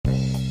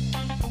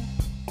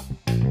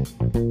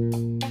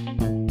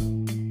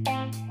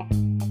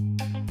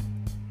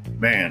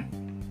Man,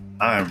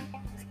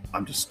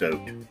 I'm just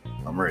stoked.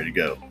 I'm ready to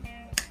go.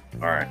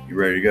 All right, you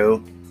ready to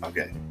go?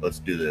 Okay, let's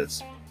do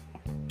this.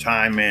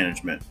 Time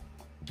management.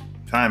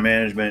 Time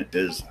management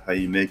is how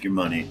you make your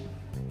money.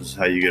 This is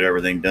how you get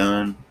everything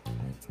done.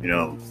 You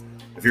know,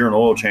 if you're an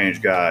oil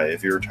change guy,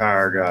 if you're a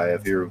tire guy,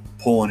 if you're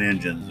pulling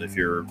engines, if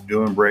you're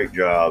doing brake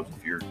jobs,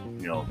 if you're,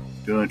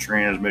 doing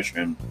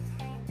transmission,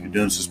 you're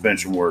doing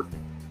suspension work,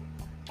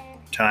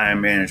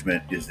 time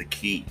management is the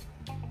key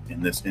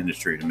in this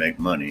industry to make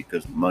money,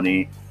 because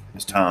money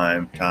is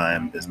time,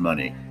 time is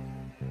money.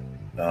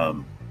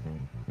 Um,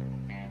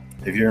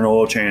 if you're an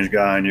oil change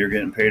guy and you're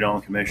getting paid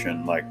on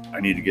commission, like I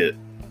need to get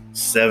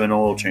 7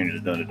 oil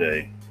changes done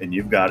today, and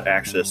you've got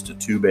access to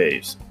 2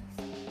 bays.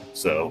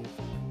 So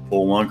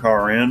pull one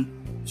car in,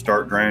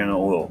 start draining the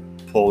oil.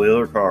 Pull the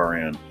other car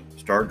in,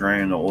 start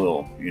draining the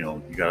oil.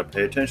 You got to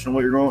pay attention to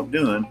what you're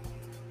doing.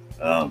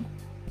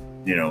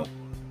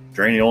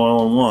 Drain the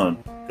oil in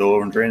one, go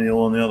over and drain the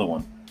oil in the other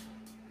one.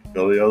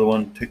 Go to the other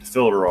one, take the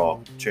filter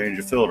off, change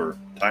the filter,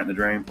 tighten the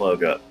drain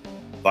plug up,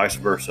 vice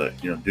versa.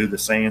 Do the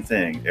same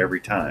thing every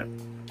time.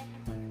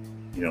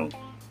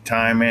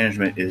 Time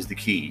management is the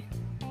key.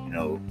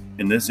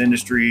 In this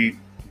industry,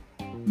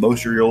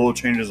 most of your oil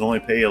changes only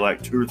pay you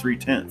like 2 or 3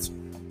 tenths.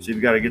 So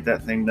you've got to get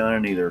that thing done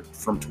in either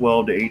from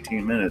 12 to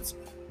 18 minutes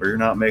or you're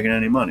not making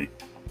any money.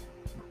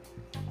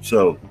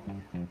 So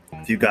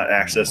if you've got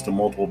access to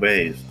multiple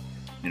bays,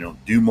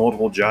 do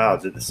multiple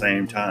jobs at the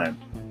same time.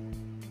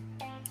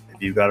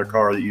 If you've got a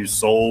car that you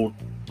sold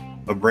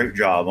a brake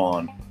job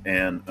on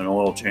and an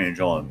oil change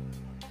on,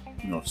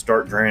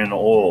 start draining the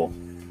oil,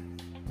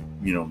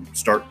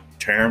 start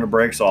tearing the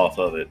brakes off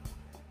of it.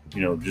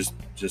 Just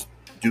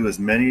do as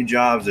many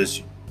jobs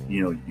as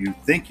you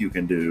think you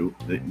can do.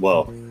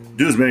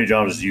 Do as many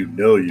jobs as you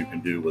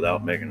can do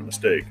without making a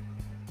mistake.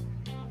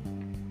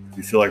 If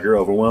you feel like you're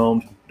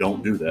overwhelmed,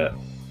 don't do that.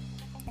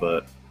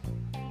 But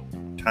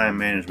time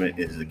management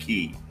is the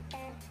key.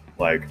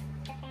 Like,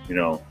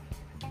 you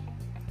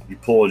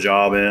pull a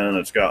job in,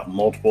 it's got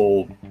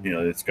multiple,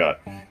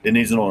 it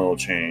needs an oil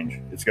change,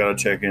 it's got a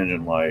check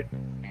engine light,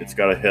 it's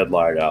got a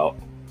headlight out,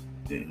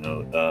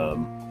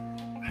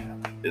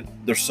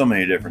 there's so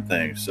many different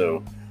things.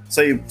 So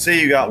say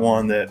you got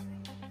one that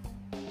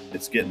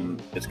it's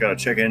got a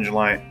check engine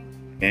light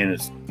and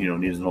it's,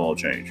 needs an oil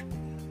change.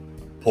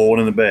 Pull it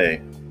in the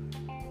bay,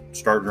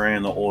 start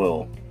draining the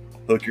oil,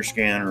 hook your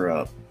scanner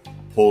up,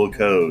 pull the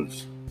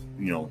codes,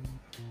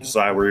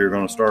 decide where you're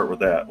going to start with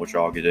that, which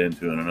I'll get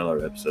into in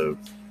another episode.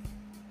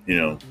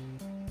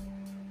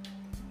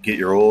 Get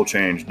your oil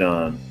change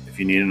done. If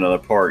you need another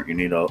part, you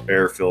need an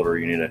air filter,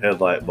 you need a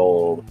headlight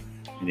bulb,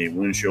 you need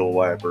windshield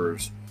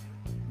wipers,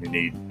 you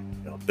need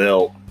a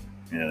belt,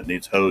 it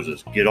needs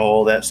hoses. Get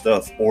all that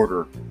stuff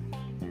ordered.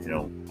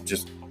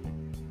 Just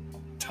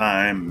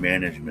time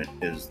management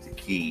is the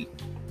key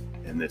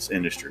in this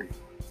industry.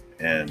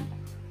 And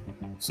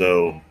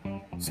so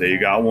say you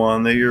got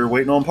one that you're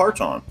waiting on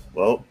parts on.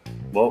 Well,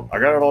 I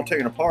got it all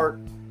taken apart.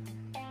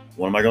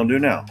 What am I going to do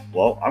now?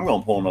 Well, I'm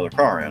going to pull another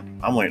car in.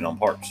 I'm waiting on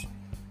parts.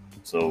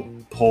 So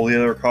pull the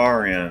other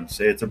car in.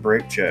 Say it's a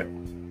brake check.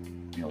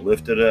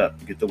 Lift it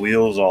up. Get the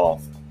wheels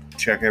off.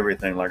 Check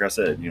everything. Like I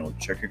said,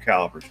 check your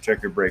calipers.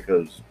 Check your brake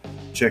hose.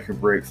 Check your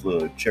brake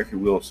fluid. Check your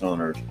wheel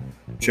cylinders.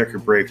 Check your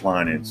brake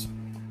linings.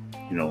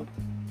 Boom,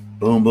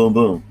 boom,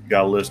 boom. You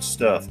got a list of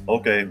stuff.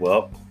 Okay,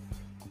 well,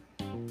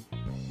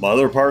 my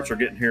other parts are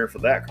getting here for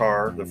that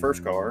car, the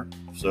first car.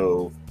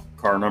 So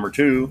car number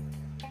 2,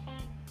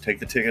 take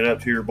the ticket up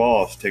to your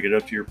boss, take it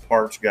up to your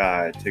parts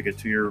guy, take it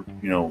to your,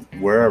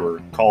 wherever.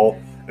 Call,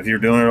 if you're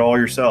doing it all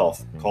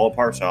yourself, call a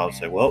parts house,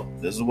 say, well,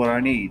 this is what I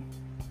need.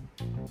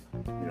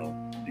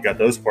 You got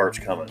those parts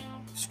coming.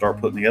 Start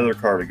putting the other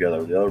car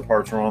together. The other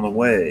parts are on the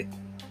way.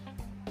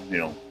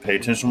 Pay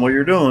attention to what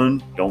you're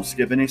doing. Don't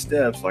skip any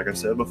steps. Like I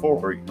said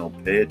before,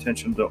 pay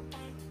attention to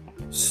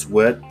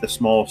sweat the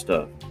small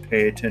stuff.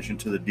 Pay attention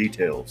to the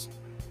details.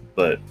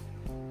 But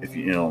if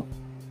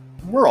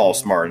we're all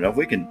smart enough,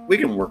 we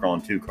can work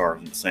on 2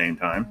 cars at the same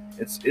time.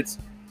 It's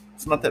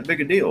not that big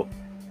a deal.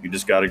 You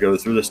just got to go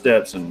through the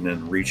steps and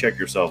then recheck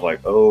yourself. Like,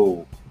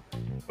 oh,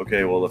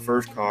 okay, well, the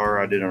first car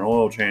I did an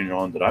oil change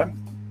on, did I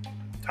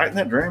tighten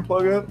that drain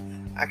plug up?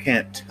 I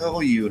can't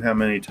tell you how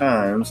many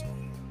times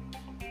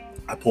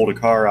I pulled a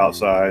car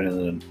outside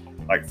and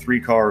then like 3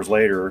 cars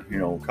later,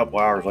 a couple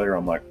hours later,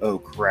 I'm like, oh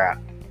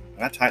crap,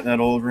 did I tighten that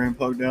oil drain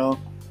plug down?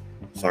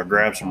 So I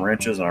grabbed some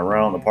wrenches and I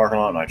ran out in the parking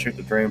lot and I checked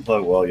the drain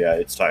plug. Well, yeah,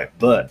 it's tight,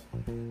 but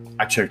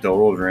I checked the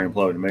oil drain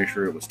plug to make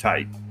sure it was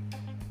tight.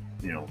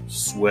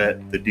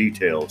 Sweat the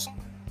details.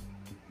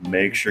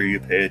 Make sure you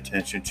pay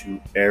attention to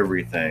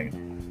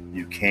everything.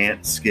 You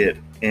can't skip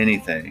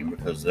anything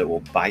because it will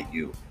bite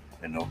you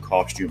and it'll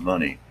cost you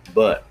money.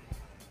 But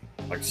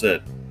like I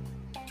said,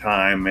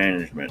 time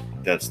management,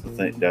 that's the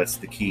thing. That's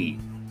the key.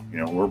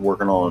 We're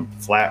working on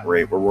flat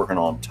rate. We're working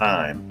on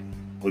time.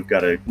 We've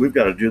got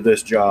to do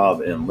this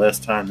job in less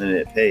time than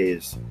it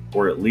pays,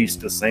 or at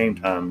least the same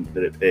time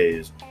that it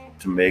pays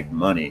to make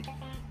money.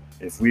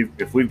 If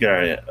we've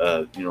got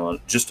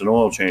just an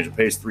oil change that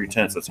pays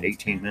 3/10, that's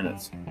 18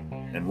 minutes,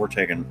 and we're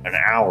taking an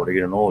hour to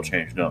get an oil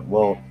change done.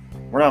 Well,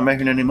 we're not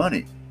making any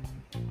money.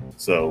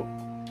 So,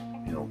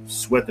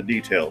 sweat the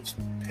details,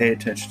 pay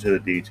attention to the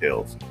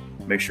details,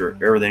 make sure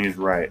everything is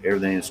right,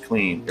 everything is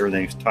clean,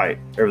 everything is tight,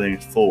 everything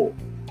is full.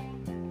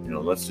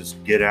 Let's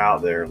just get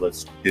out there,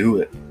 let's do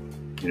it.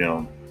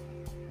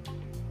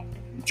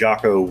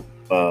 Jocko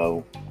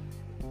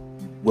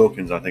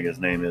Wilkins, I think his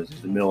name is,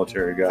 the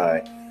military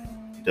guy.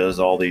 He does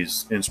all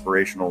these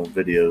inspirational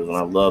videos, and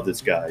I love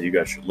this guy. You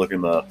guys should look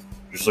him up.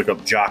 Just look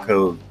up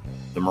Jocko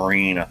the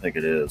Marine, I think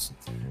it is.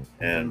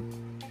 And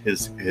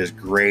his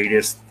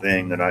greatest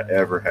thing that I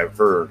ever have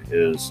heard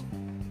is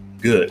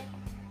good.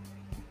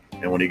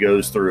 And when he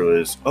goes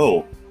through is,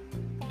 oh,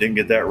 didn't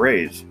get that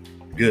raise,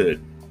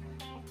 good.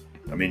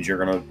 That means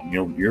you're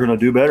gonna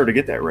do better to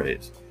get that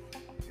raise.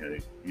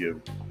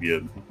 You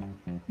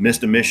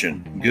missed a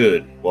mission,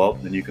 good. Well,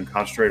 then you can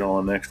concentrate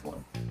on the next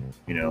one.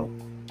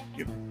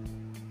 You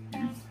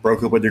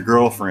broke up with your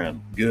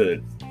girlfriend,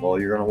 good. Well,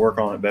 you're gonna work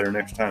on it better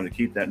next time to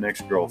keep that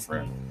next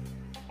girlfriend.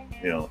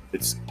 You've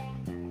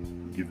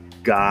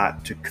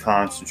got to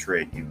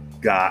concentrate.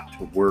 You've got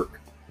to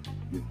work.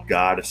 You've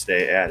got to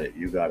stay at it.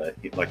 You gotta,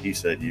 like he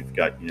said, you've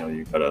got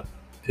to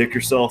pick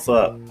yourself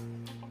up.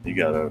 You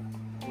gotta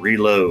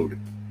reload.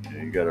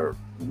 You gotta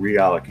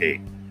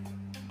reallocate.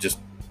 Just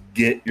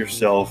get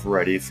yourself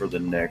ready for the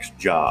next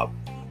job.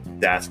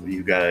 That's what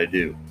you gotta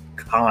do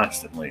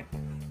constantly.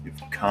 You've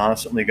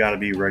constantly got to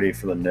be ready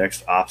for the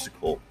next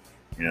obstacle.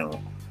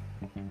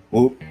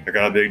 Whoop, I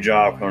got a big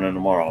job coming in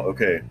tomorrow.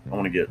 Okay, I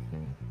want to get,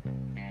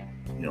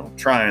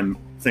 try and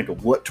think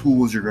of what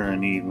tools you're going to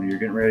need when you're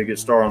getting ready to get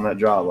started on that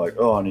job. Like,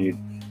 oh, I need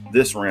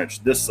this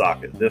wrench, this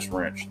socket, this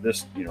wrench,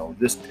 this,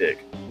 this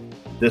pick,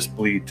 this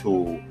bleed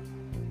tool,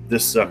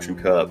 this suction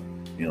cup,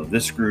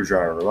 this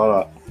screwdriver,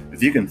 blah, blah.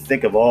 If you can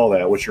think of all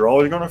that, which you're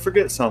always going to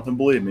forget something,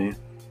 believe me,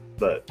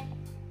 but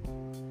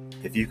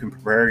if you can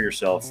prepare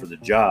yourself for the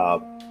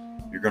job,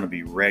 you're going to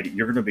be ready.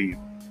 You're going to be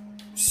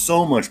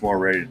so much more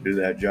ready to do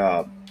that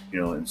job,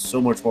 and so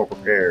much more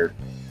prepared,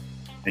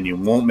 and you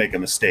won't make a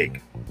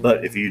mistake.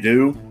 But if you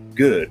do,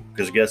 good,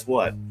 because guess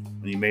what?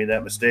 When you made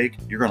that mistake,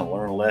 you're going to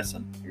learn a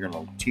lesson. You're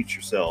going to teach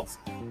yourself.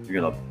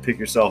 You're going to pick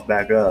yourself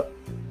back up,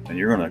 and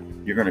you're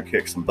going to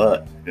kick some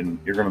butt, and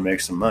you're going to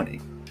make some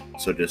money.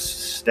 So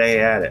just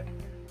stay at it.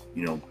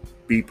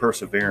 Be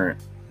perseverant.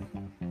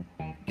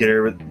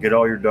 Get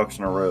all your ducks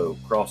in a row.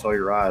 Cross all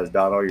your I's.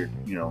 Dot all your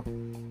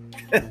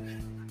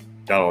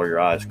dot all your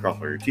I's. Cross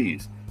all your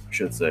T's. I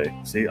should say.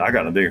 See, I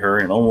got in a big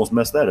hurry and almost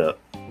messed that up.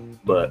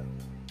 But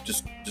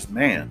just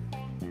man,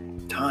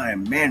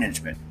 time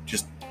management.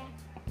 Just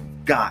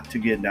got to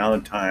get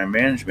down to time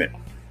management,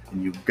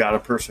 and you've got to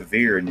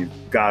persevere, and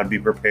you've got to be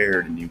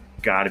prepared, and you've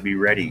got to be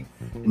ready,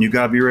 and you've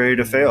got to be ready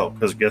to fail.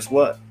 Because guess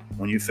what?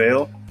 When you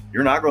fail,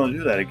 you're not going to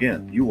do that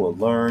again. You will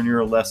learn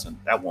your lesson.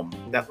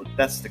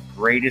 That's the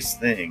greatest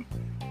thing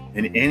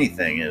in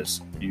anything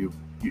is you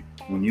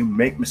when you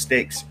make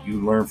mistakes,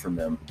 you learn from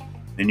them,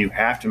 and you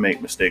have to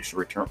make mistakes to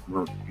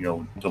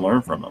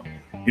learn from them.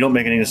 You don't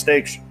make any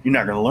mistakes, you're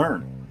not going to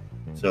learn.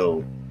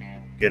 So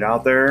get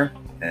out there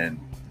and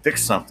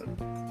fix something.